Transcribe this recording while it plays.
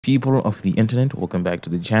People of the internet, welcome back to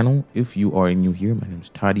the channel. If you are new here, my name is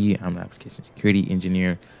Toddy. I'm an application security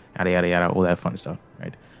engineer, yada yada yada, all that fun stuff,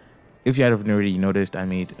 right? If you haven't already noticed, I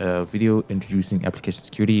made a video introducing application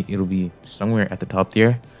security. It'll be somewhere at the top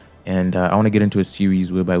there. And I want to get into a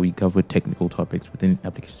series whereby we cover technical topics within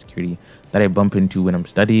application security that I bump into when I'm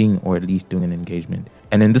studying or at least doing an engagement.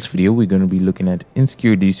 And in this video, we're going to be looking at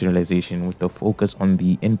insecure deserialization with the focus on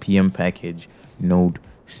the NPM package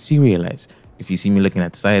Node-Serialize. If you see me looking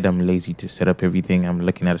at the side, I'm lazy to set up everything. I'm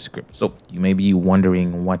looking at a script. So you may be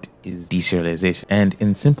wondering, what is deserialization? And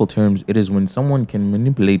in simple terms, it is when someone can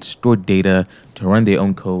manipulate stored data to run their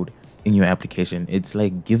own code in your application. It's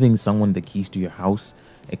like giving someone the keys to your house,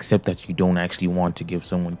 except that you don't actually want to give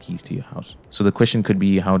someone keys to your house. So the question could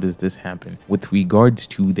be, how does this happen? With regards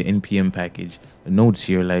to the NPM package, the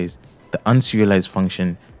Node-Serialize, the unserialized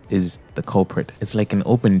function is the culprit. It's like an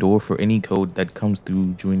open door for any code that comes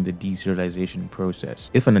through during the deserialization process.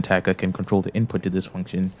 If an attacker can control the input to this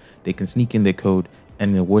function, they can sneak in their code,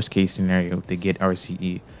 and in the worst case scenario, they get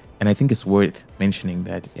RCE. And I think it's worth mentioning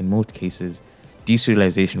that in most cases,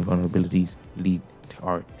 deserialization vulnerabilities lead to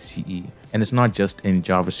RCE. And it's not just in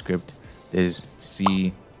JavaScript. There's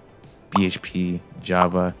C, PHP,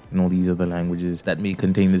 Java, and all these other languages that may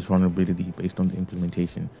contain this vulnerability based on the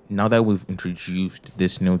implementation. Now that we've introduced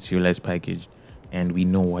this Node-Serialize package and we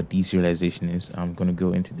know what deserialization is, I'm going to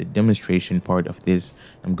go into the demonstration part of this.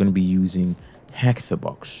 I'm going to be using Hack the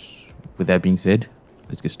Box. With that being said,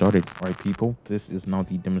 let's get started. All right, people, this is now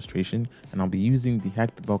the demonstration, and I'll be using the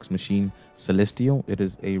Hack the Box machine Celestial. It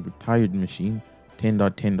is a retired machine,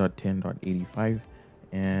 10.10.10.85.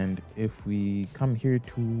 And if we come here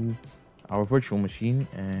to our virtual machine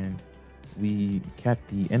and we cat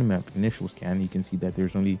the nmap initial scan, you can see that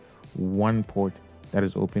there's only one port that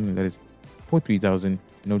is open, and that is port 3000,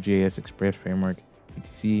 Node.js Express Framework,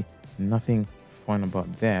 etc. Nothing fun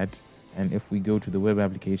about that. And if we go to the web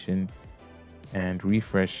application and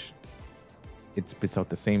refresh, it spits out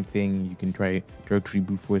the same thing. You can try directory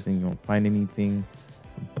brute forcing, you won't find anything.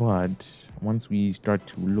 But once we start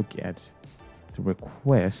to look at the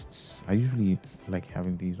requests, I usually like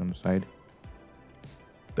having these on the side.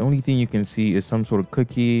 The only thing you can see is some sort of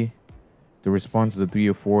cookie. The response is a 3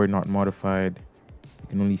 or 4, not modified. You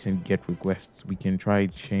can only send get requests. We can try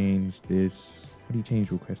change this. How do you change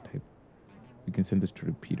request type? We can send this to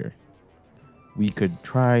repeater. We could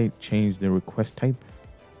try change the request type,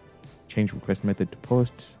 change request method to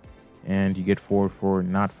post, and you get 4 for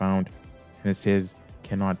not found, and it says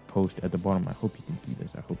cannot post at the bottom. I hope you can see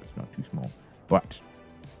this. I hope it's not too small. But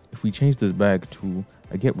if we change this back to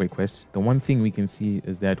a get request, the one thing we can see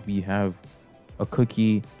is that we have a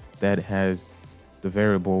cookie that has the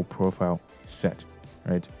variable profile set,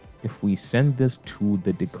 right? If we send this to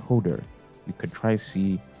the decoder, you could try to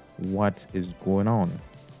see what is going on.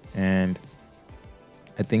 And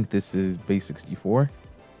I think this is base 64.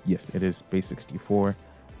 Yes, it is base 64.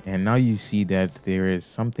 And now you see that there is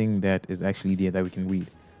something that is actually there that we can read.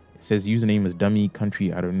 It says username is dummy,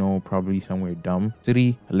 country, I don't know, probably somewhere dumb,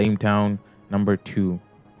 city, lame town, number 2,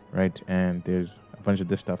 right? And there's a bunch of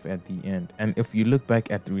this stuff at the end. And if you look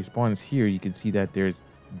back at the response here, you can see that there's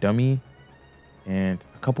dummy and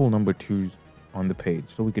a couple number 2s on the page.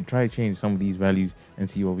 So we could try to change some of these values and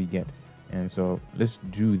see what we get. And so let's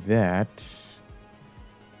do that.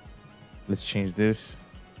 Let's change this,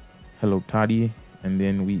 hello Toddy, and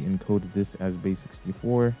then we encode this as base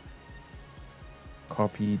 64.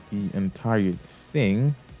 Copy the entire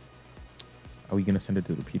thing. Are we gonna send it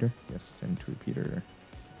to repeater? Yes, send to repeater.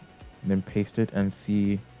 And then paste it and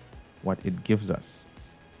see what it gives us.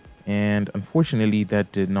 And unfortunately,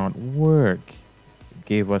 that did not work. It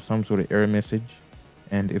gave us some sort of error message.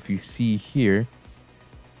 And if you see here,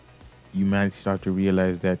 you might start to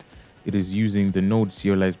realize that it is using the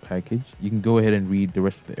Node-Serialize package. You can go ahead and read the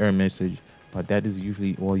rest of the error message, but that is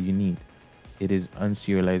usually all you need. It is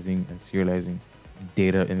unserializing and serializing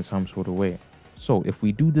data in some sort of way. So if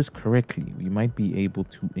we do this correctly, we might be able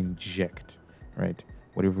to inject, right,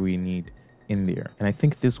 whatever we need in there. And I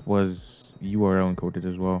think this was URL encoded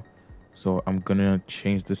as well. So I'm gonna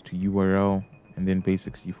change this to URL and then base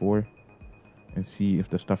 64 and see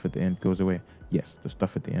if the stuff at the end goes away. Yes, the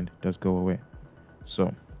stuff at the end does go away.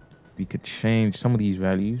 So we could change some of these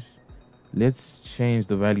values. Let's change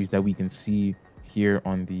the values that we can see here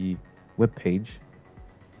on the web page.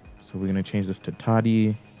 So we're going to change this to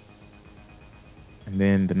Toddy. And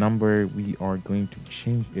then the number, we are going to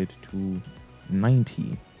change it to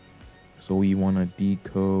 90. So we want to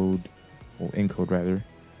decode, or encode rather,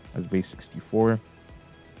 as base 64.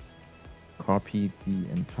 Copy the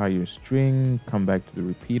entire string, come back to the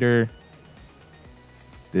repeater.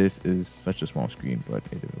 This is such a small screen, but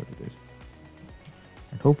it is what it is.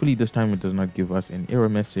 And hopefully this time it does not give us an error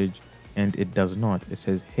message, and it does not. It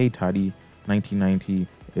says, hey Toddy, 1990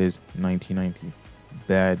 is 1990.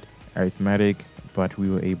 Bad arithmetic, but we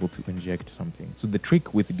were able to inject something. So the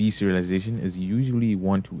trick with deserialization is you usually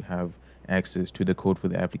want to have access to the code for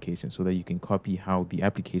the application so that you can copy how the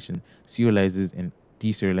application serializes and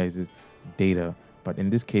deserializes data. But in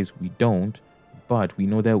this case, we don't, but we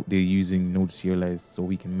know that they're using Node-Serialize, so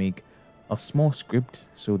we can make a small script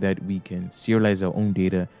so that we can serialize our own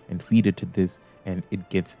data and feed it to this, and it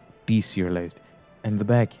gets deserialized. And the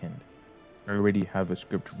backend, I already have a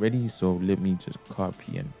script ready, so let me just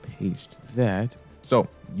copy and paste that. So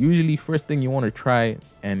usually first thing you want to try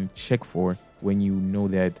and check for when you know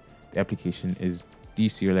that the application is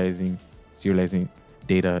serializing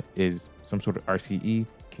data is some sort of RCE.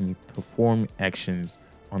 Can you perform actions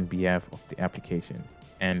on behalf of the application?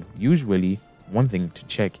 And usually one thing to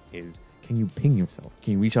check is, can you ping yourself?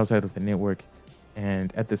 Can you reach outside of the network?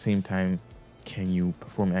 And at the same time, can you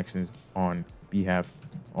perform actions on behalf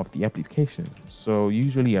of the application? So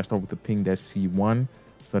usually I start with the ping-c1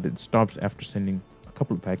 so that it stops after sending a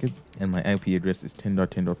couple of packets, and my IP address is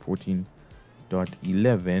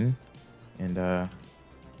 10.10.14.11, and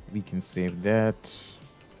we can save that.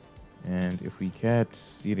 And if we cat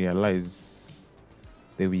serialize,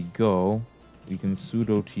 there we go. We can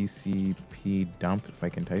sudo tcp dump, if I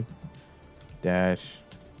can type, dash,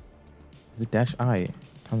 is it dash I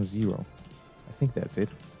times 0? I think that's it.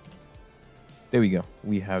 There we go.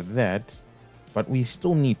 We have that, but we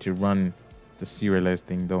still need to run the serialize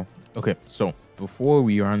thing though. Okay, so before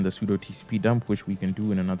we run the sudo tcp dump, which we can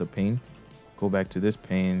do in another pane, go back to this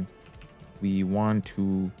pane. We want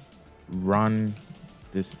to run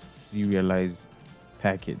this serialize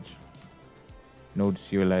package,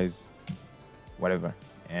 Node-Serialize, whatever.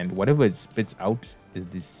 And whatever it spits out is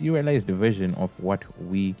the serialized version of what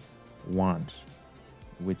we want,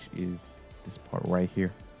 which is this part right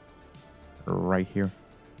here. Right,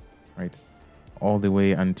 all the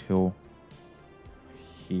way until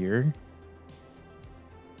here.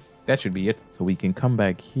 That should be it. So we can come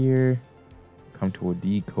back here, come to a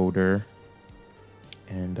decoder,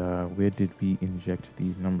 and where did we inject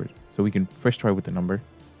these numbers? So we can first try with the number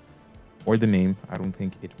or the name. I don't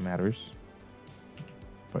think it matters,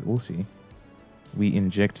 but we'll see. We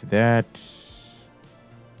inject that.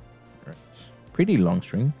 Right. Pretty long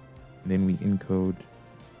string. Then we encode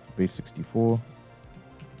base 64,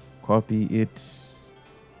 copy it,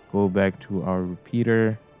 go back to our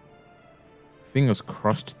repeater. Fingers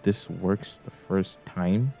crossed this works the first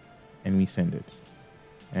time, and we send it.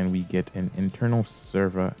 And we get an internal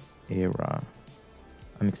server error.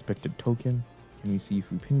 Unexpected token. Can we see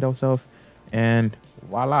if we pinged ourselves? And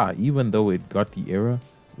voila, even though it got the error,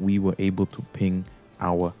 we were able to ping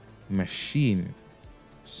our machine.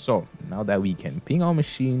 So now that we can ping our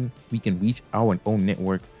machine, we can reach our own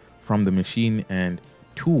network from the machine, and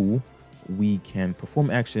 2, we can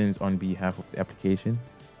perform actions on behalf of the application,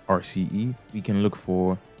 RCE. We can look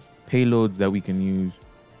for payloads that we can use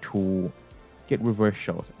to get reverse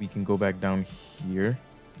shells. We can go back down here,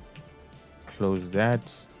 close that.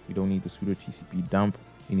 We don't need the sudo tcp dump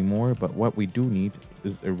anymore, but what we do need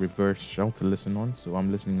is a reverse shell to listen on. So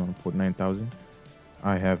I'm listening on port 9000.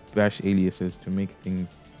 I have bash aliases to make things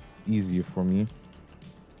easier for me.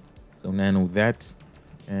 So nano that,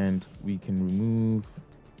 and we can remove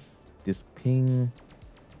this ping.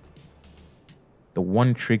 The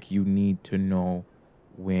one trick you need to know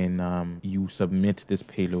when you submit this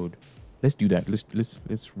payload. Let's do that.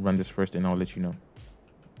 Let's run this first, and I'll let you know.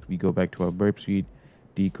 We go back to our burp suite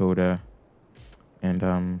decoder,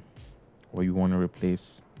 and what you want to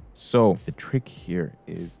replace. So the trick here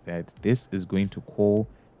is that this is going to call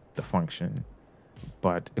the function,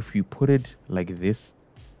 but if you put it like this,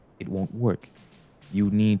 it won't work. You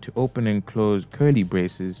need to open and close curly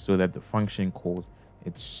braces so that the function calls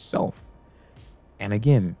itself. And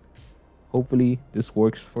again, hopefully this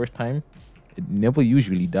works first time. It never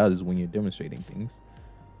usually does when you're demonstrating things.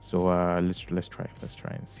 So let's try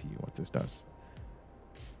and see what this does.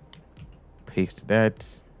 Paste that,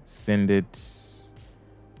 send it,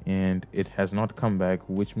 and it has not come back,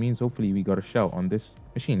 which means hopefully we got a shell on this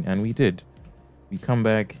machine, and we did. We come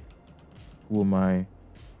back. Who am I?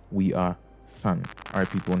 We are Sun. All right,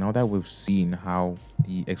 people, now that we've seen how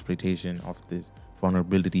the exploitation of this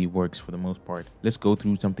vulnerability works for the most part, let's go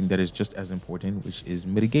through something that is just as important, which is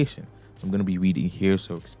mitigation. So I'm going to be reading here,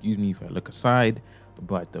 so excuse me if I look aside,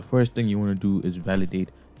 but the first thing you want to do is validate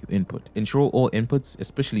your input. Ensure all inputs,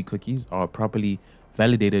 especially cookies, are properly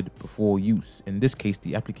validated before use. In this case,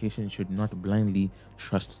 the application should not blindly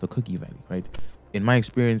trust the cookie value, right? In my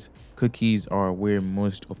experience, cookies are where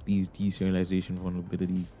most of these deserialization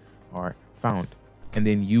vulnerabilities are found. And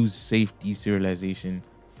then use safe deserialization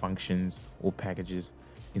functions or packages.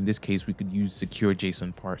 In this case, we could use secure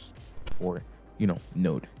JSON parse for,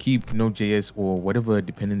 Node. Keep Node.js or whatever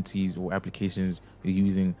dependencies or applications you're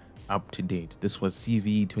using up to date. This was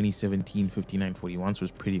CV 2017-5941, so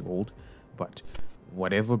it's pretty old, but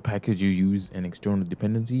whatever package you use and external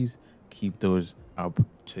dependencies, keep those up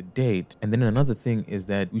to date. And then another thing is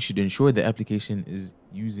that we should ensure the application is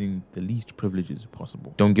using the least privileges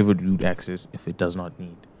possible. Don't give it root access if it does not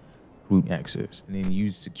need root access. And then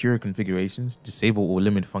use secure configurations, disable or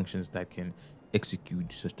limit functions that can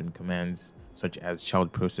execute system commands such as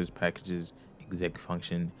child process packages, exec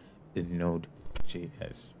function in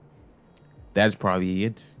Node.js. That's probably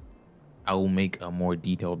it. I will make a more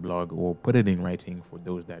detailed blog or put it in writing for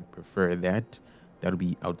those that prefer that. That'll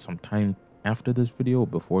be out sometime after this video,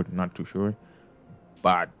 before, not too sure.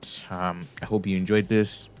 But I hope you enjoyed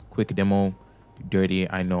this quick demo. Dirty,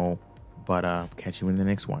 I know, but catch you in the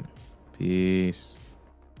next one. Peace.